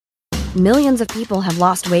Millions of people have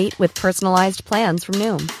lost weight with personalized plans from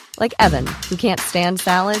Noom. Like Evan, who can't stand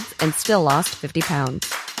salads and still lost 50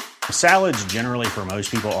 pounds. Salads generally for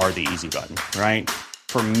most people are the easy button, right?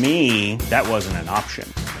 For me, that wasn't an option.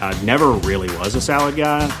 I never really was a salad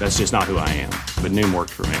guy. That's just not who I am. But Noom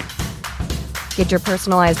worked for me. Get your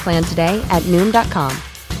personalized plan today at Noom.com.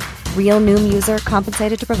 Real Noom user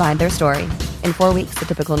compensated to provide their story. In 4 weeks, the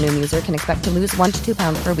typical Noom user can expect to lose 1 to 2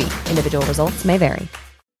 pounds per week. Individual results may vary.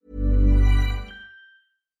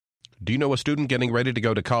 Do you know a student getting ready to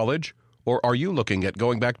go to college? Or are you looking at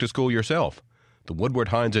going back to school yourself? The Woodward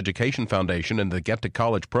Hines Education Foundation and the Get to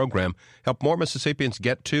College program help more Mississippians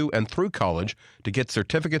get to and through college to get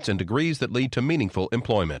certificates and degrees that lead to meaningful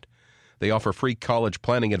employment. They offer free college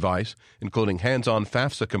planning advice, including hands-on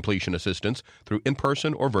FAFSA completion assistance through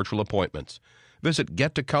in-person or virtual appointments. Visit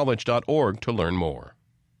gettocollege.org to learn more.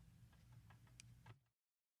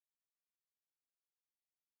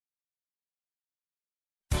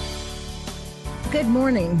 Good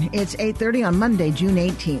morning. It's 8:30 on Monday, June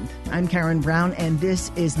 18th. I'm Karen Brown, and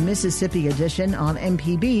this is Mississippi Edition on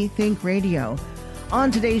MPB Think Radio.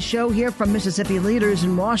 On today's show, hear from Mississippi leaders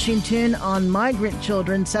in Washington on migrant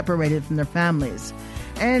children separated from their families,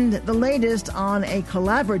 and the latest on a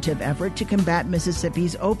collaborative effort to combat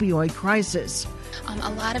Mississippi's opioid crisis.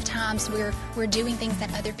 A lot of times we're doing things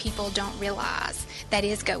that other people don't realize that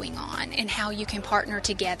is going on, and how you can partner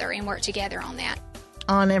together and work together on that.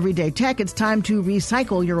 On Everyday Tech, it's time to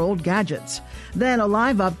recycle your old gadgets. Then a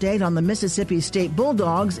live update on the Mississippi State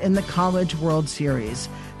Bulldogs in the College World Series.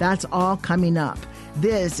 That's all coming up.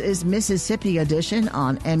 This is Mississippi Edition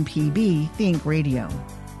on MPB Think Radio.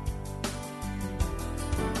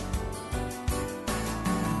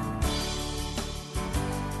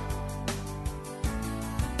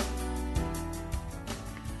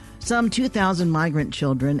 Some 2,000 migrant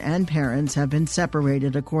children and parents have been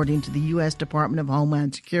separated, according to the U.S. Department of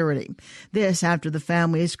Homeland Security. This after the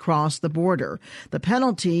families crossed the border. The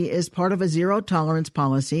penalty is part of a zero-tolerance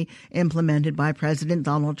policy implemented by President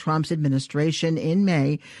Donald Trump's administration in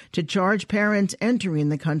May to charge parents entering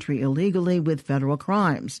the country illegally with federal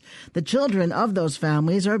crimes. The children of those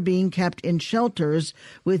families are being kept in shelters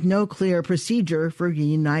with no clear procedure for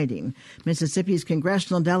reuniting. Mississippi's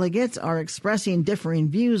congressional delegates are expressing differing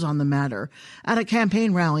views on the matter. At a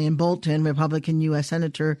campaign rally in Bolton, Republican U.S.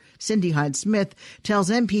 Senator Cindy Hyde-Smith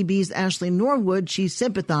tells MPB's Ashley Norwood she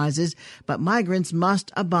sympathizes, but migrants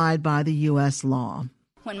must abide by the U.S. law.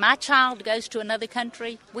 When my child goes to another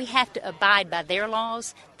country, we have to abide by their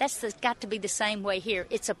laws. That's got to be the same way here.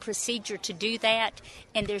 It's a procedure to do that,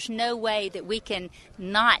 and there's no way that we can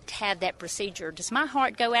not have that procedure. Does my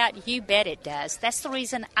heart go out? You bet it does. That's the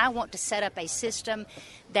reason I want to set up a system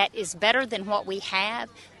that is better than what we have,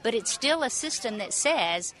 but it's still a system that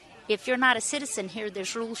says if you're not a citizen here,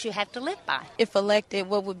 there's rules you have to live by. If elected,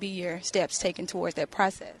 what would be your steps taken towards that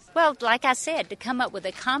process? Well, like I said, to come up with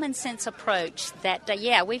a common sense approach that,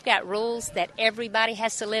 we've got rules that everybody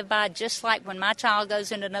has to live by, just like when my child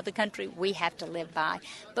goes into another country, we have to live by.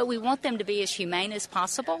 But we want them to be as humane as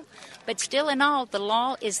possible. But still in all, the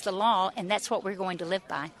law is the law, and that's what we're going to live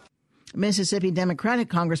by. Mississippi Democratic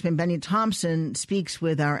Congressman Benny Thompson speaks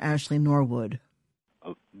with our Ashley Norwood.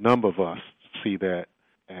 A number of us see that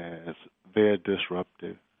as very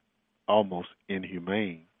disruptive, almost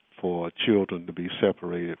inhumane for children to be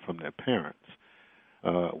separated from their parents.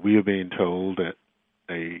 We are being told that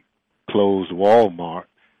a closed Walmart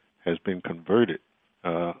has been converted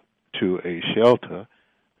to a shelter,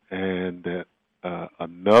 and that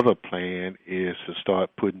another plan is to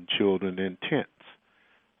start putting children in tents.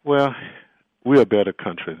 Well, we're a better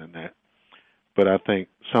country than that, but I think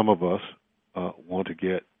some of us want to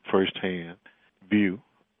get firsthand view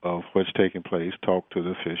of what's taking place, talk to the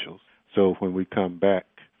officials. So when we come back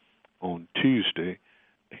on Tuesday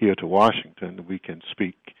here to Washington, we can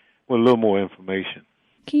speak with a little more information.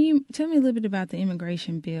 Can you tell me a little bit about the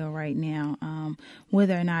immigration bill right now,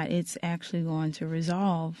 whether or not it's actually going to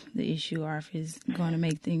resolve the issue or if it's going to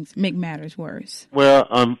make matters worse? Well,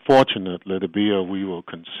 unfortunately, the bill we will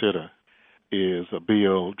consider is a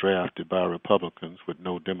bill drafted by Republicans with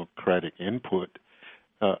no Democratic input,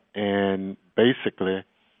 and basically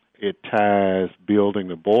it ties building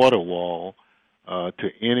the border wall to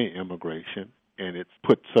any immigration, and it's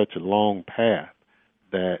put such a long path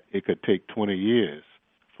that it could take 20 years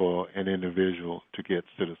for an individual to get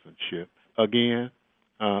citizenship. Again,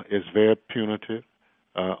 it's very punitive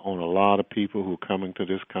on a lot of people who are coming to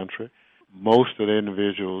this country. Most of the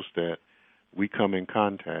individuals that we come in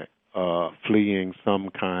contact are fleeing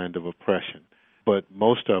some kind of oppression, but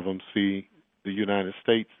most of them see the United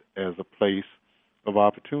States as a place of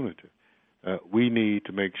opportunity. We need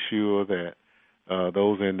to make sure that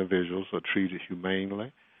those individuals are treated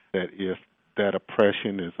humanely, that if that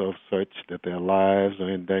oppression is of such that their lives are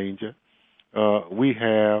in danger, we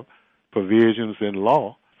have provisions in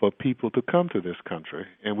law for people to come to this country,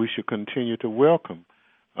 and we should continue to welcome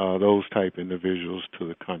those type individuals to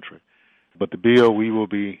the country. But the bill we will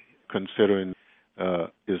be considering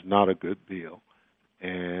is not a good bill,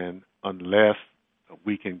 and unless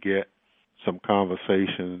we can get some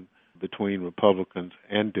conversation between Republicans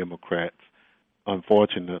and Democrats,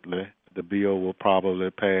 unfortunately, the bill will probably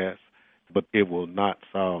pass, but it will not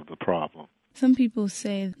solve the problem. Some people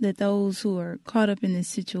say that those who are caught up in this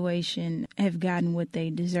situation have gotten what they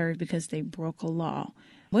deserve because they broke a law.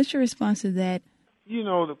 What's your response to that? You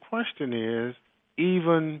know, the question is,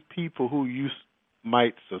 even people who you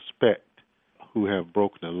might suspect who have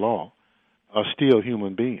broken the law are still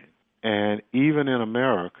human beings. And even in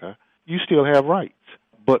America, you still have rights.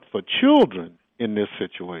 But for children in this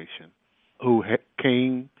situation who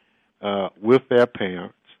came with their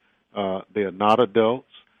parents, they're not adults,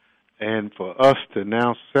 and for us to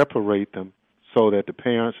now separate them so that the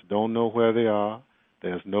parents don't know where they are,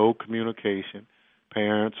 there's no communication.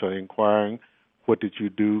 Parents are inquiring, what did you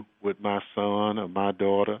do with my son or my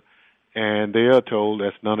daughter? And they are told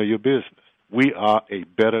that's none of your business. We are a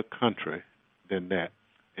better country than that.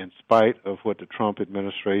 In spite of what the Trump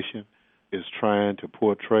administration is trying to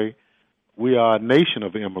portray, we are a nation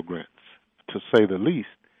of immigrants, to say the least.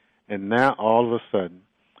 And now all of a sudden,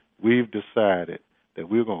 we've decided that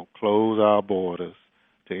we're going to close our borders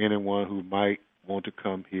to anyone who might want to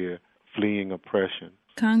come here fleeing oppression.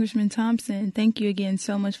 Congressman Thompson, thank you again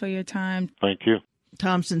so much for your time. Thank you.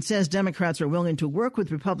 Thompson says Democrats are willing to work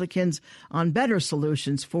with Republicans on better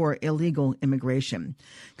solutions for illegal immigration.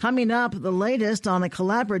 Coming up, the latest on a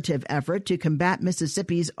collaborative effort to combat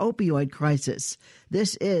Mississippi's opioid crisis.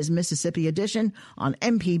 This is Mississippi Edition on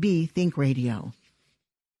MPB Think Radio.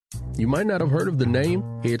 You might not have heard of the name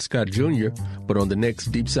Ed Scott Jr., but on the next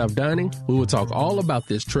Deep South Dining, we will talk all about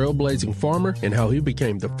this trailblazing farmer and how he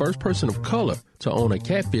became the first person of color to own a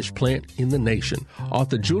catfish plant in the nation.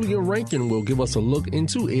 Author Julian Rankin will give us a look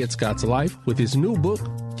into Ed Scott's life with his new book,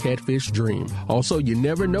 Catfish Dream. Also, you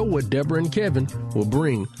never know what Deborah and Kevin will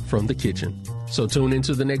bring from the kitchen. So tune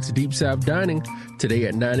into the next Deep South Dining today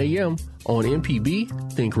at 9 a.m. on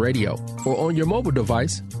MPB Think Radio or on your mobile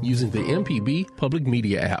device using the MPB Public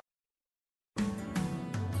Media app.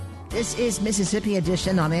 This is Mississippi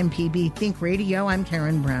Edition on MPB Think Radio. I'm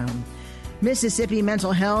Karen Brown. Mississippi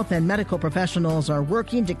mental health and medical professionals are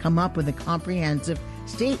working to come up with a comprehensive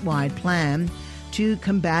statewide plan to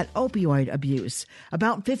combat opioid abuse.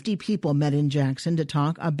 About 50 people met in Jackson to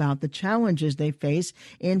talk about the challenges they face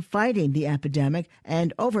in fighting the epidemic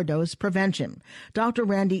and overdose prevention. Dr.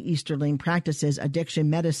 Randy Easterling practices addiction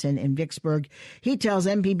medicine in Vicksburg. He tells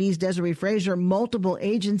MPB's Desiree Frazier multiple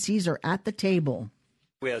agencies are at the table.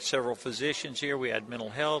 We had several physicians here. We had mental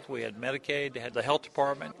health. We had Medicaid. They had the health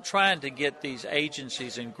department trying to get these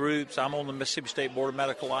agencies and groups. I'm on the Mississippi State Board of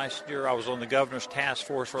Medical Licensure. I was on the governor's task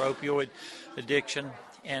force for opioid addiction.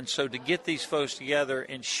 And so to get these folks together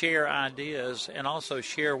and share ideas and also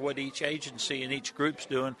share what each agency and each group's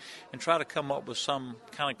doing and try to come up with some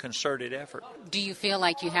kind of concerted effort. Do you feel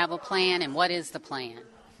like you have a plan, and what is the plan?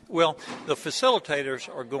 Well, the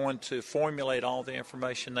facilitators are going to formulate all the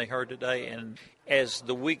information they heard today, and as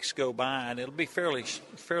the weeks go by, and it'll be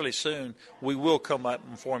fairly soon, we will come up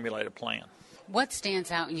and formulate a plan. What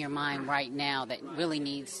stands out in your mind right now that really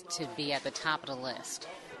needs to be at the top of the list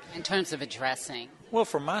in terms of addressing? Well,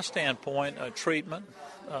 from my standpoint, treatment,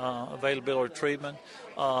 availability of treatment,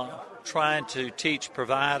 trying to teach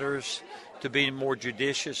providers to be more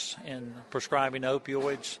judicious in prescribing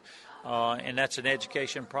opioids, and that's an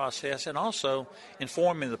education process, and also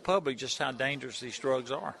informing the public just how dangerous these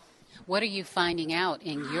drugs are. What are you finding out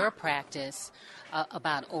in your practice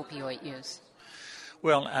about opioid use?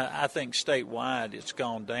 Well, I think statewide it's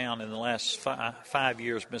gone down. In the last 5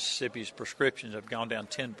 years, Mississippi's prescriptions have gone down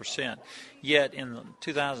 10%. Yet in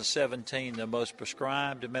 2017, the most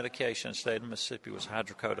prescribed medication in the state of Mississippi was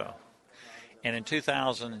hydrocodone. And in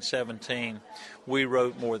 2017, we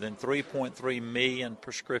wrote more than 3.3 million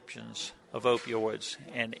prescriptions of opioids.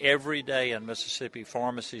 And every day in Mississippi,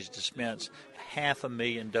 pharmacies dispense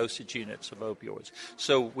 500,000 dosage units of opioids.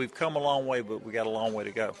 So we've come a long way, but we got a long way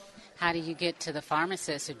to go. How do you get to the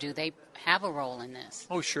pharmacists, or do they have a role in this?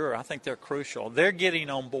 Oh, sure. I think they're crucial. They're getting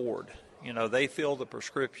on board. You know, they fill the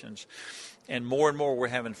prescriptions. And more we're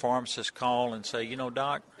having pharmacists call and say, you know,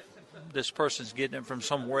 Doc, this person's getting it from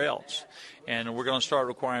somewhere else. And we're going to start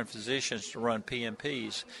requiring physicians to run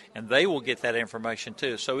PMPs, and they will get that information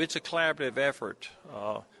too. So it's a collaborative effort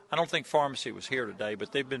I don't think pharmacy was here today,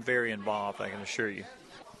 but they've been very involved, I can assure you.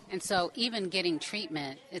 And so even getting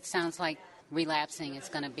treatment, it sounds like relapsing is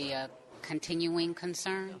going to be a continuing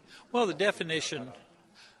concern? Well, the definition,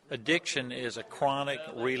 addiction is a chronic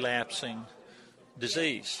relapsing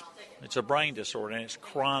disease. It's a brain disorder, and it's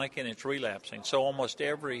chronic and it's relapsing. So almost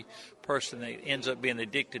every person that ends up being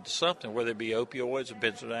addicted to something, whether it be opioids or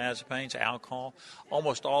benzodiazepines, alcohol,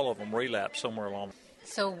 almost all of them relapse somewhere along.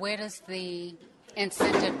 So where does the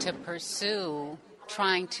incentive to pursue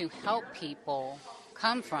trying to help people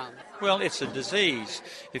come from? Well, it's a disease.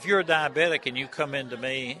 If you're a diabetic and you come into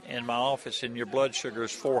me in my office and your blood sugar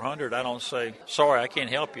is 400, I don't say, sorry, I can't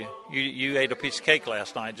help you. You ate a piece of cake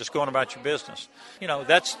last night, just going about your business.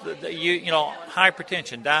 That's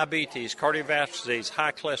hypertension, diabetes, cardiovascular disease,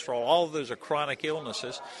 high cholesterol, all of those are chronic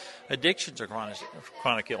illnesses. Addictions are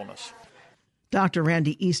chronic illness. Dr.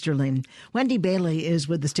 Randy Easterling. Wendy Bailey is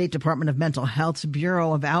with the State Department of Mental Health's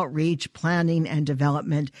Bureau of Outreach, Planning, and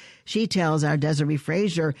Development. She tells our Desiree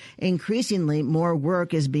Frazier increasingly more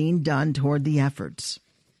work is being done toward the efforts.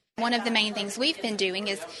 One of the main things we've been doing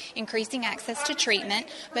is increasing access to treatment,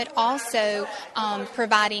 but also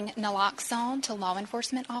providing naloxone to law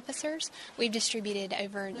enforcement officers. We've distributed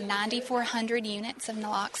over 9,400 units of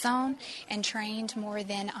naloxone and trained more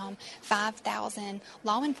than 5,000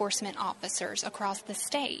 law enforcement officers across the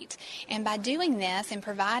state. And by doing this and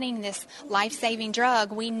providing this life-saving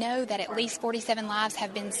drug, we know that at least 47 lives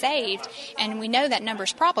have been saved, and we know that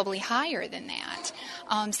number's probably higher than that.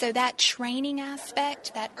 So that training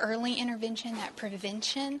aspect, that early intervention, that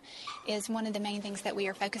prevention is one of the main things that we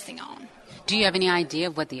are focusing on. Do you have any idea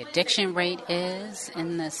of what the addiction rate is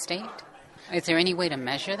in the state? Is there any way to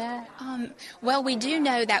measure that? Well, we do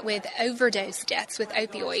know that with overdose deaths with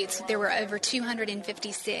opioids, there were over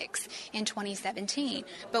 256 in 2017.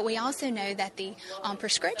 But we also know that the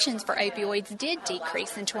prescriptions for opioids did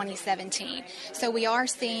decrease in 2017. So we are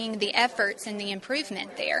seeing the efforts and the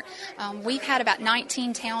improvement there. We've had about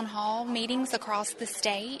 19 town hall meetings across the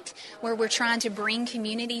state where we're trying to bring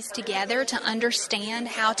communities together to understand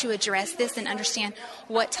how to address this and understand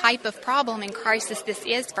what type of problem and crisis this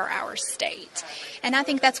is for our state. And I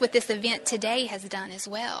think that's what this event today has done as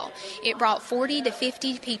well. It brought 40 to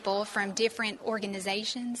 50 people from different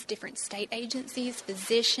organizations, different state agencies,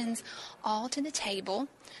 physicians, all to the table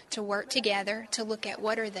to work together to look at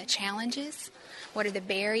what are the challenges, what are the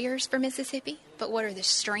barriers for Mississippi, but what are the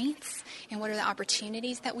strengths and what are the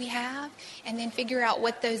opportunities that we have, and then figure out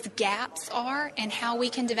what those gaps are and how we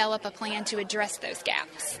can develop a plan to address those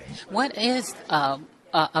gaps. What is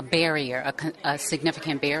a barrier, a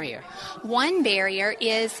significant barrier? One barrier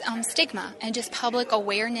is stigma and just public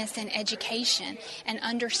awareness and education and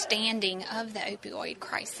understanding of the opioid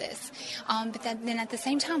crisis. But then at the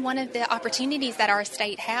same time, one of the opportunities that our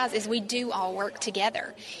state has is we do all work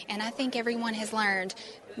together. And I think everyone has learned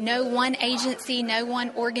no one agency, no one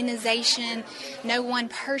organization, no one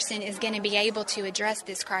person is going to be able to address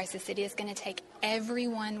this crisis. It is going to take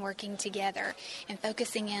everyone working together and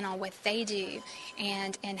focusing in on what they do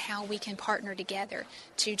and how we can partner together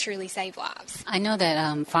to truly save lives. I know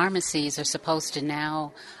that pharmacies are supposed to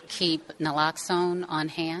now keep naloxone on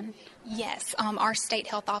hand. Yes, our state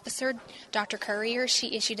health officer, Dr. Currier,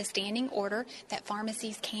 she issued a standing order that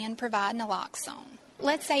pharmacies can provide naloxone.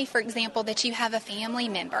 Let's say, for example, that you have a family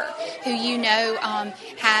member who you know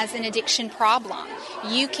has an addiction problem.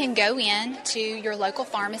 You can go in to your local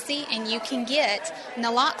pharmacy and you can get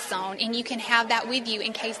naloxone, and you can have that with you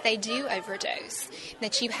in case they do overdose,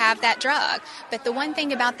 that you have that drug. But the one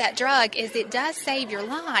thing about that drug is it does save your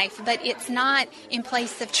life, but it's not in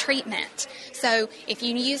place of treatment. So if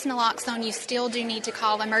you use naloxone, you still do need to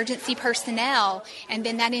call emergency personnel, and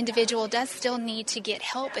then that individual does still need to get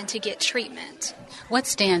help and to get treatment. What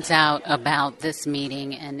stands out about this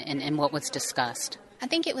meeting and what was discussed? I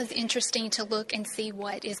think it was interesting to look and see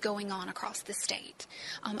what is going on across the state.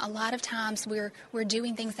 A lot of times we're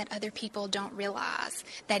doing things that other people don't realize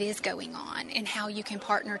that is going on, and how you can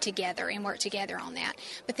partner together and work together on that.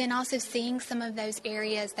 But then also seeing some of those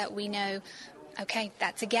areas that we know, okay,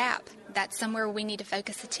 that's a gap. That's somewhere we need to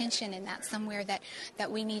focus attention, and that's somewhere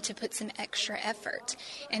that we need to put some extra effort.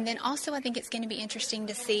 And then also I think it's going to be interesting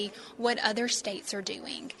to see what other states are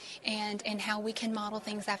doing and how we can model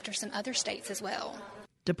things after some other states as well.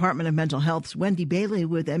 Department of Mental Health's Wendy Bailey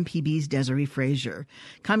with MPB's Desiree Frazier.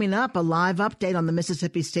 Coming up, a live update on the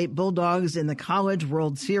Mississippi State Bulldogs in the College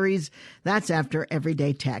World Series. That's after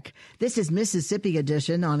Everyday Tech. This is Mississippi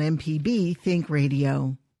Edition on MPB Think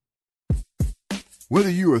Radio. Whether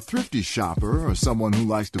you're a thrifty shopper or someone who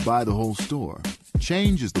likes to buy the whole store,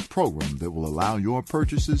 Change is the program that will allow your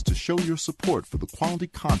purchases to show your support for the quality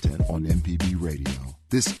content on MPB Radio.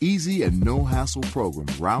 This easy and no-hassle program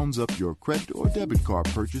rounds up your credit or debit card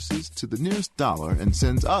purchases to the nearest dollar and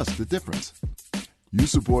sends us the difference. You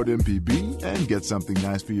support MPB and get something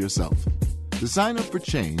nice for yourself. To sign up for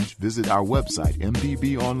change, visit our website,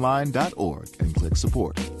 mpbonline.org, and click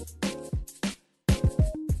support.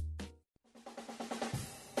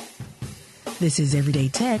 This is Everyday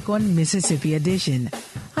Tech on Mississippi Edition.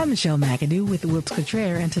 I'm Michelle McAdoo with Wilts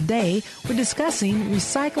Cottrell, and today we're discussing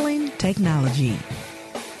recycling technology.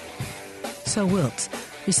 So, Wilts,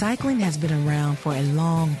 recycling has been around for a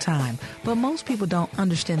long time, but most people don't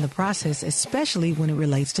understand the process, especially when it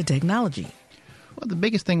relates to technology. Well, the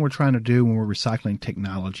biggest thing we're trying to do when we're recycling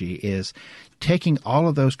technology is taking all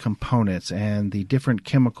of those components and the different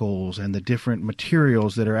chemicals and the different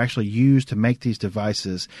materials that are actually used to make these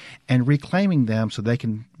devices and reclaiming them so they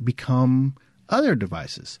can become other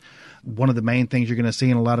devices. One of the main things you're going to see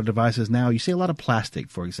in a lot of devices now, you see a lot of plastic,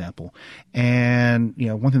 for example. And,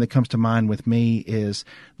 one thing that comes to mind with me is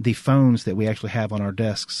the phones that we actually have on our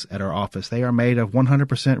desks at our office. They are made of 100%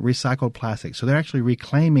 recycled plastic. So they're actually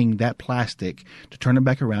reclaiming that plastic to turn it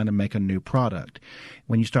back around and make a new product.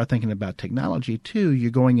 When you start thinking about technology, too,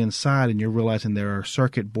 you're going inside and you're realizing there are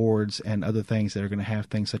circuit boards and other things that are going to have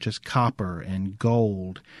things such as copper and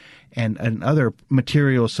gold and other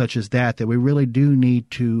materials such as that we really do need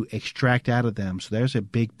to extract out of them. So there's a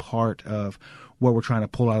big part of what we're trying to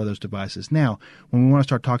pull out of those devices. Now, when we want to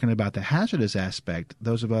start talking about the hazardous aspect,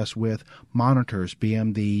 those of us with monitors, be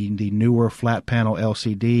them the newer flat panel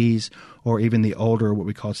LCDs or even the older what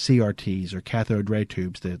we call CRTs or cathode ray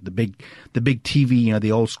tubes, the big TV,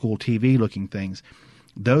 the old school TV looking things,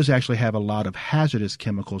 those actually have a lot of hazardous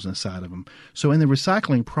chemicals inside of them. So in the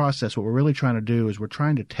recycling process, what we're really trying to do is we're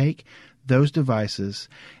trying to take those devices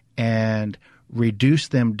and reduce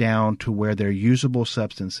them down to where they're usable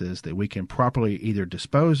substances that we can properly either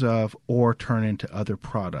dispose of or turn into other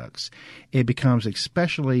products. It becomes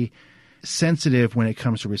especially sensitive when it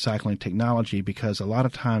comes to recycling technology because a lot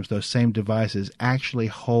of times those same devices actually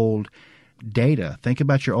hold data. Think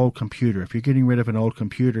about your old computer. If you're getting rid of an old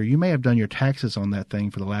computer, you may have done your taxes on that thing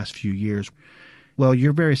for the last few years. Well,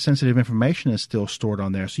 your very sensitive information is still stored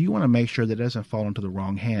on there, so you want to make sure that it doesn't fall into the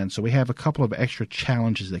wrong hands. So we have a couple of extra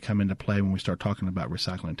challenges that come into play when we start talking about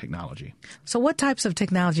recycling technology. So what types of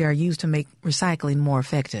technology are used to make recycling more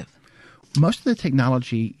effective? Most of the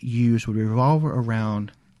technology used would revolve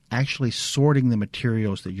around actually sorting the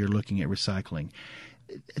materials that you're looking at recycling.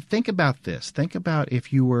 Think about this. Think about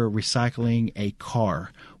if you were recycling a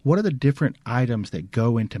car. What are the different items that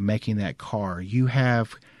go into making that car? You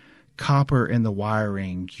have copper in the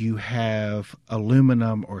wiring. You have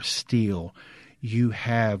aluminum or steel. You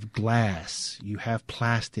have glass. You have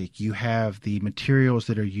plastic. You have the materials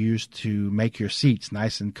that are used to make your seats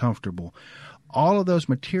nice and comfortable. All of those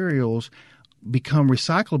materials become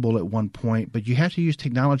recyclable at one point, but you have to use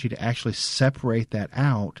technology to actually separate that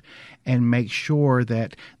out and make sure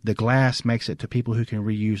that the glass makes it to people who can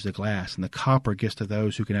reuse the glass and the copper gets to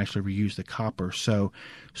those who can actually reuse the copper. So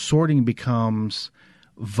sorting becomes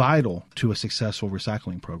vital to a successful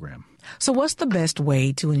recycling program. So what's the best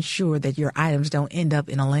way to ensure that your items don't end up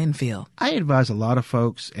in a landfill? I advise a lot of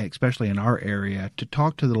folks, especially in our area, to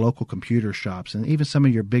talk to the local computer shops and even some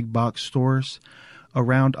of your big box stores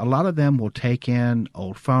around. A lot of them will take in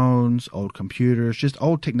old phones, old computers, just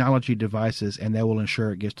old technology devices, and they will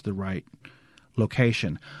ensure it gets to the right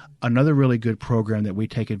location. Another really good program that we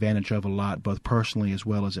take advantage of a lot, both personally as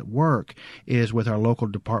well as at work, is with our local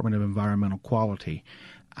Department of Environmental Quality.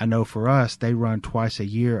 I know for us, they run twice a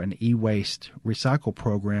year an e-waste recycle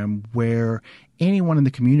program where anyone in the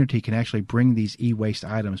community can actually bring these e-waste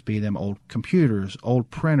items, be them old computers, old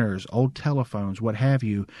printers, old telephones, what have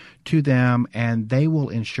you, to them, and they will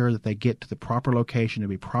ensure that they get to the proper location to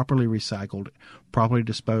be properly recycled, properly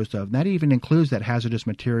disposed of. And that even includes that hazardous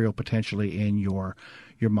material potentially in your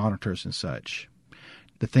monitors and such.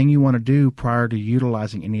 The thing you want to do prior to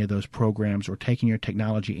utilizing any of those programs or taking your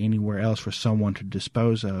technology anywhere else for someone to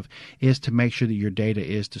dispose of is to make sure that your data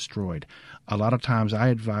is destroyed. A lot of times I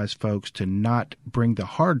advise folks to not bring the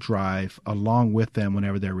hard drive along with them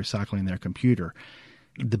whenever they're recycling their computer.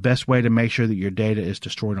 The best way to make sure that your data is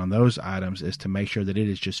destroyed on those items is to make sure that it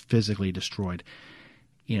is just physically destroyed.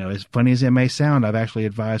 As funny as it may sound, I've actually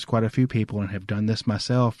advised quite a few people and have done this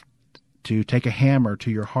myself to take a hammer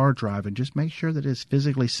to your hard drive and just make sure that it's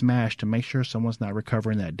physically smashed to make sure someone's not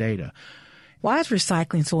recovering that data. Why is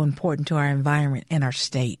recycling so important to our environment and our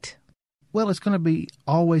state? Well, it's going to be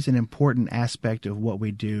always an important aspect of what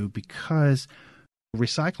we do because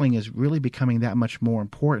recycling is really becoming that much more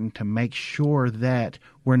important to make sure that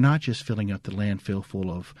we're not just filling up the landfill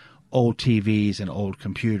full of old TVs and old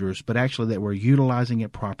computers, but actually that we're utilizing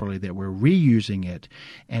it properly, that we're reusing it,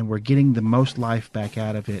 and we're getting the most life back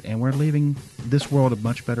out of it, and we're leaving this world a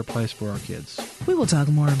much better place for our kids. We will talk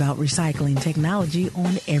more about recycling technology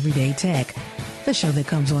on Everyday Tech, the show that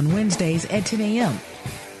comes on Wednesdays at 10 a.m.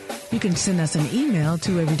 You can send us an email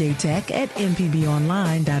to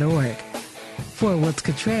everydaytech@mpbonline.org. For Wiltz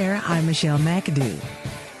Cottrell, I'm Michelle McAdoo.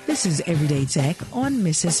 This is Everyday Tech on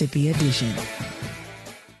Mississippi Edition.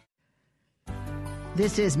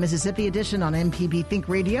 This is Mississippi Edition on MPB Think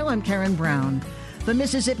Radio. I'm Karen Brown. The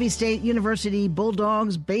Mississippi State University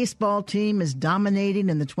Bulldogs baseball team is dominating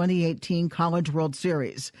in the 2018 College World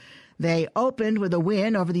Series. They opened with a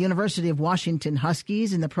win over the University of Washington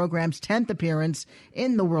Huskies in the program's 10th appearance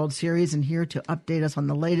in the World Series. And here to update us on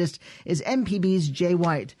the latest is MPB's Jay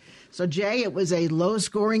White. So, Jay, it was a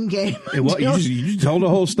low-scoring game. You told the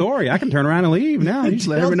whole story. I can turn around and leave now. You just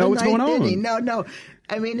let everyone know what's going on. No.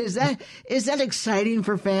 I mean, is that exciting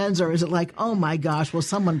for fans, or is it like, oh, my gosh, will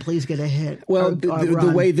someone please get a hit? Well,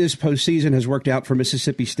 the way this postseason has worked out for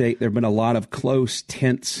Mississippi State, there have been a lot of close,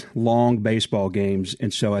 tense, long baseball games,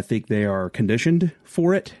 and so I think they are conditioned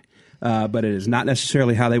for it, but it is not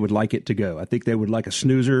necessarily how they would like it to go. I think they would like a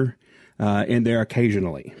snoozer in there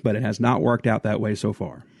occasionally, but it has not worked out that way so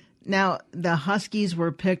far. Now, the Huskies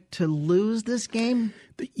were picked to lose this game?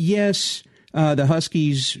 Yes. The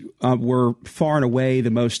Huskies were far and away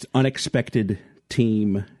the most unexpected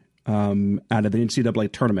team out of the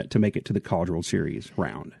NCAA tournament to make it to the College World Series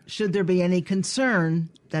round. Should there be any concern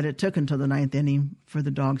that it took until the ninth inning for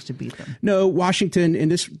the Dogs to beat them? No, Washington,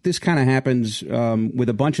 and this kind of happens with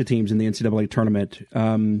a bunch of teams in the NCAA tournament.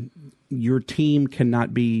 Your team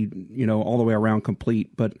cannot be, all the way around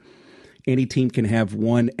complete, but any team can have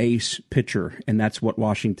one ace pitcher, and that's what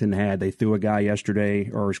Washington had. They threw a guy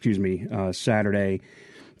Saturday,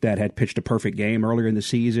 that had pitched a perfect game earlier in the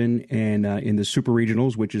season, and in the Super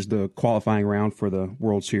Regionals, which is the qualifying round for the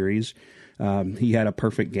World Series, he had a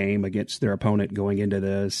perfect game against their opponent going into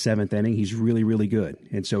the seventh inning. He's really, really good,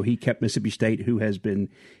 and so he kept Mississippi State, who has been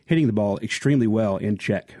hitting the ball extremely well, in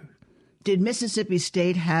check. Did Mississippi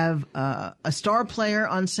State have a star player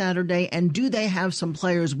on Saturday, and do they have some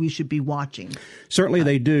players we should be watching? Certainly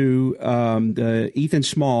they do. Ethan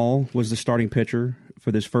Small was the starting pitcher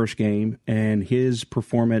for this first game, and his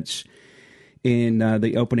performance in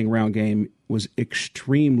the opening round game was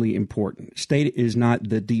extremely important. State is not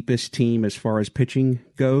the deepest team as far as pitching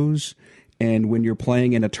goes, and when you're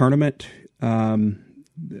playing in a tournament,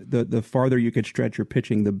 the farther you could stretch your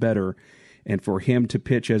pitching, the better. And for him to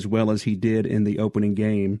pitch as well as he did in the opening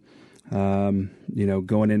game,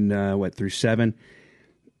 going in, through seven,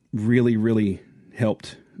 really, really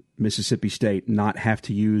helped Mississippi State not have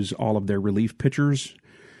to use all of their relief pitchers.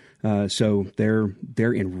 So they're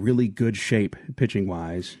in really good shape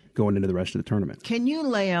pitching-wise going into the rest of the tournament. Can you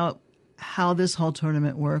lay out how this whole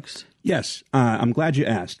tournament works? Yes. I'm glad you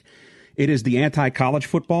asked. It is the anti-college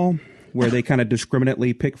football where they kind of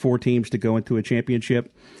discriminately pick four teams to go into a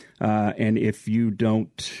championship. And if you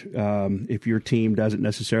don't, if your team doesn't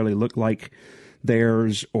necessarily look like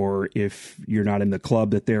theirs, or if you're not in the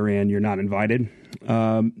club that they're in, you're not invited.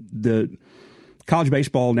 The college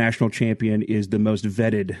baseball national champion is the most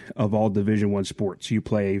vetted of all Division I sports. You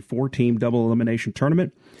play a 4-team double elimination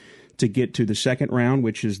tournament to get to the second round,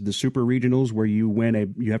 which is the Super Regionals, where you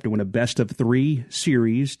have to win a best of 3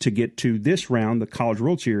 series to get to this round, the College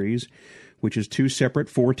World Series, which is 2 separate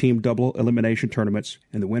 4-team double elimination tournaments,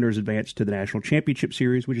 and the winners advance to the National Championship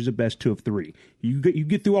Series, which is a best 2 of 3. You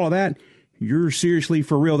get through all of that, you're seriously,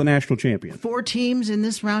 for real, the national champion. 4 teams in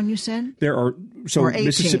this round, you said? There are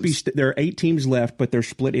Mississippi. There are 8 teams left, but they're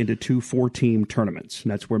split into 2 4-team tournaments,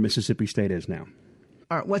 and that's where Mississippi State is now.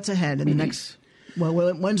 All right, what's ahead in the next? Well,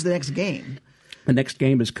 when's the next game? The next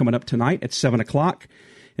game is coming up tonight at 7:00,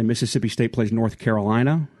 and Mississippi State plays North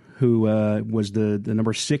Carolina, who was the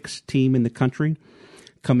number 6 team in the country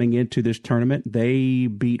coming into this tournament. They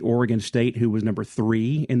beat Oregon State, who was number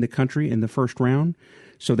 3 in the country in the first round.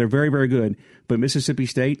 So they're very, very good. But Mississippi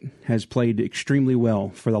State has played extremely well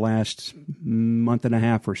for the last month and a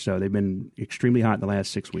half or so. They've been extremely hot in the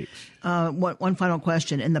last 6 weeks. One final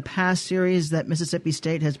question. In the past series that Mississippi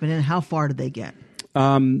State has been in, how far did they get?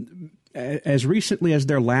 As recently as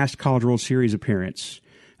their last College World Series appearance,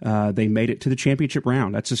 they made it to the championship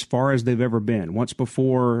round. That's as far as they've ever been. Once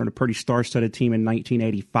before, a pretty star-studded team in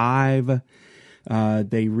 1985,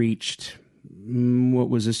 they reached what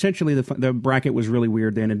was essentially the bracket was really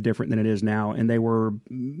weird then and different than it is now, and they were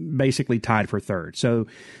basically tied for third. So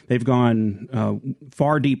they've gone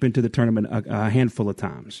far deep into the tournament a handful of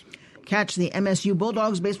times. Catch the MSU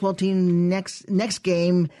Bulldogs baseball team next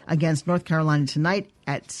game against North Carolina tonight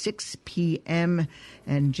at 6 p.m.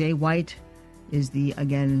 And Jay White is the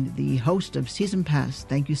host of Season Pass.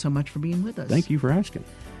 Thank you so much for being with us. Thank you for asking.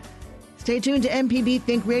 Stay tuned to MPB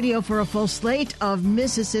Think Radio for a full slate of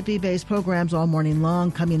Mississippi-based programs all morning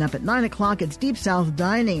long. Coming up at 9 o'clock, it's Deep South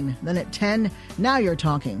Dining. Then at 10, Now You're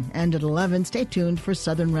Talking. And at 11, stay tuned for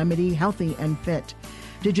Southern Remedy, Healthy and Fit.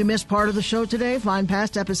 Did you miss part of the show today? Find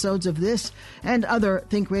past episodes of this and other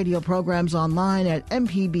Think Radio programs online at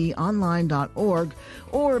mpbonline.org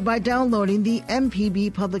or by downloading the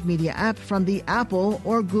MPB Public Media app from the Apple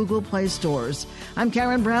or Google Play stores. I'm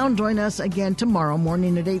Karen Brown. Join us again tomorrow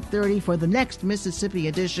morning at 8:30 for the next Mississippi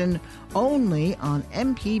edition, only on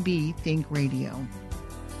MPB Think Radio.